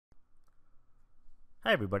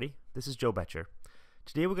Hi everybody, this is Joe Betcher.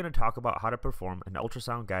 Today we're going to talk about how to perform an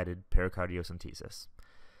ultrasound-guided pericardiocentsis.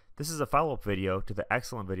 This is a follow-up video to the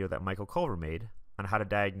excellent video that Michael Culver made on how to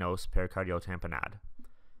diagnose pericardial tamponade.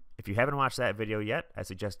 If you haven't watched that video yet, I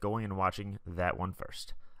suggest going and watching that one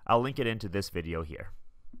first. I'll link it into this video here.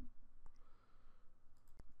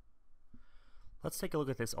 Let's take a look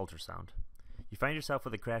at this ultrasound. You find yourself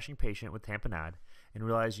with a crashing patient with tamponade and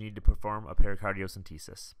realize you need to perform a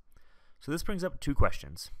pericardiocentsis. So this brings up two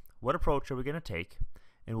questions. What approach are we going to take,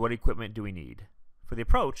 and what equipment do we need? For the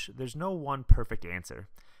approach, there's no one perfect answer.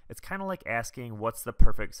 It's kind of like asking what's the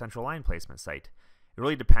perfect central line placement site. It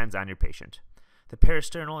really depends on your patient. The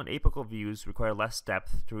peristernal and apical views require less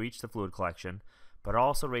depth to reach the fluid collection, but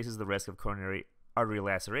also raises the risk of coronary artery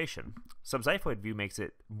laceration. Subxiphoid view makes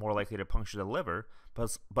it more likely to puncture the liver,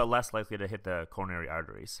 but less likely to hit the coronary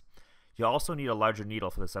arteries. You also need a larger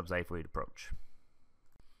needle for the subxiphoid approach.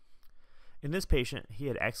 In this patient, he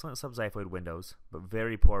had excellent subxiphoid windows, but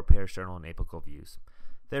very poor peristernal and apical views.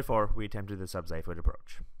 Therefore, we attempted the subxiphoid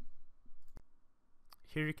approach.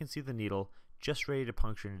 Here you can see the needle just ready to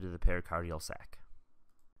puncture into the pericardial sac.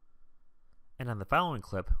 And on the following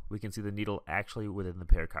clip, we can see the needle actually within the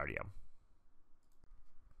pericardium.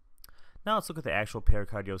 Now let's look at the actual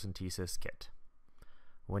pericardiocentsis kit.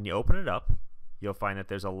 When you open it up, you'll find that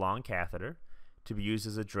there's a long catheter to be used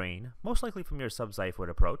as a drain, most likely from your subxiphoid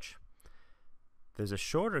approach. There's a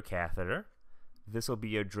shorter catheter. This will be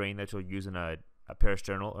your drain that you'll use in a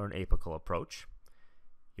peristernal or an apical approach.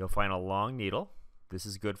 You'll find a long needle. This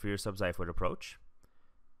is good for your subxiphoid approach.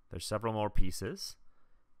 There's several more pieces.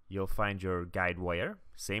 You'll find your guide wire,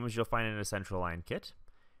 same as you'll find in a central line kit.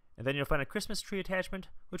 And then you'll find a Christmas tree attachment,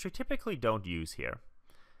 which we typically don't use here.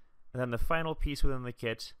 And then the final piece within the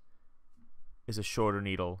kit is a shorter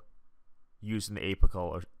needle used in the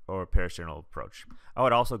apical or peristernal approach. I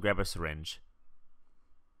would also grab a syringe.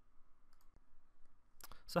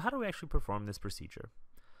 So how do we actually perform this procedure?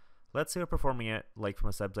 Let's say we're performing it like from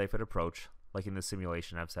a subxiphoid approach, like in the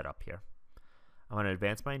simulation I've set up here. I'm going to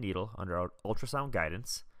advance my needle under ultrasound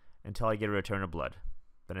guidance until I get a return of blood.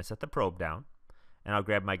 Then I set the probe down, and I'll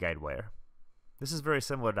grab my guide wire. This is very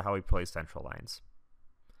similar to how we place central lines.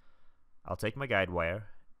 I'll take my guide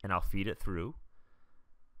wire, and I'll feed it through,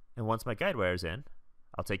 and once my guide wire is in,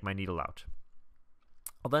 I'll take my needle out.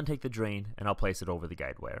 I'll then take the drain, and I'll place it over the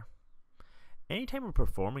guide wire. Anytime we're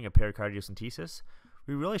performing a pericardiocentsis,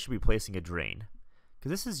 we really should be placing a drain, because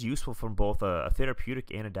this is useful from both a therapeutic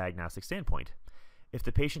and a diagnostic standpoint. If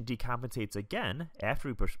the patient decompensates again after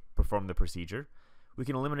we perform the procedure, we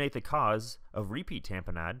can eliminate the cause of repeat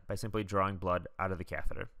tamponade by simply drawing blood out of the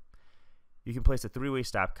catheter. You can place a three-way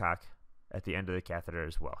stopcock at the end of the catheter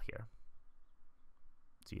as well here.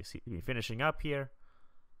 So you see me finishing up here.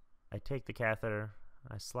 I take the catheter,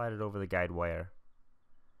 I slide it over the guide wire.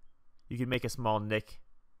 You can make a small nick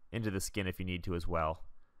into the skin if you need to as well,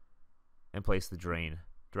 and place the drain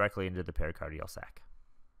directly into the pericardial sac.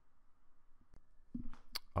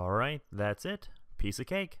 Alright, that's it. Piece of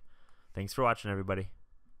cake. Thanks for watching, everybody.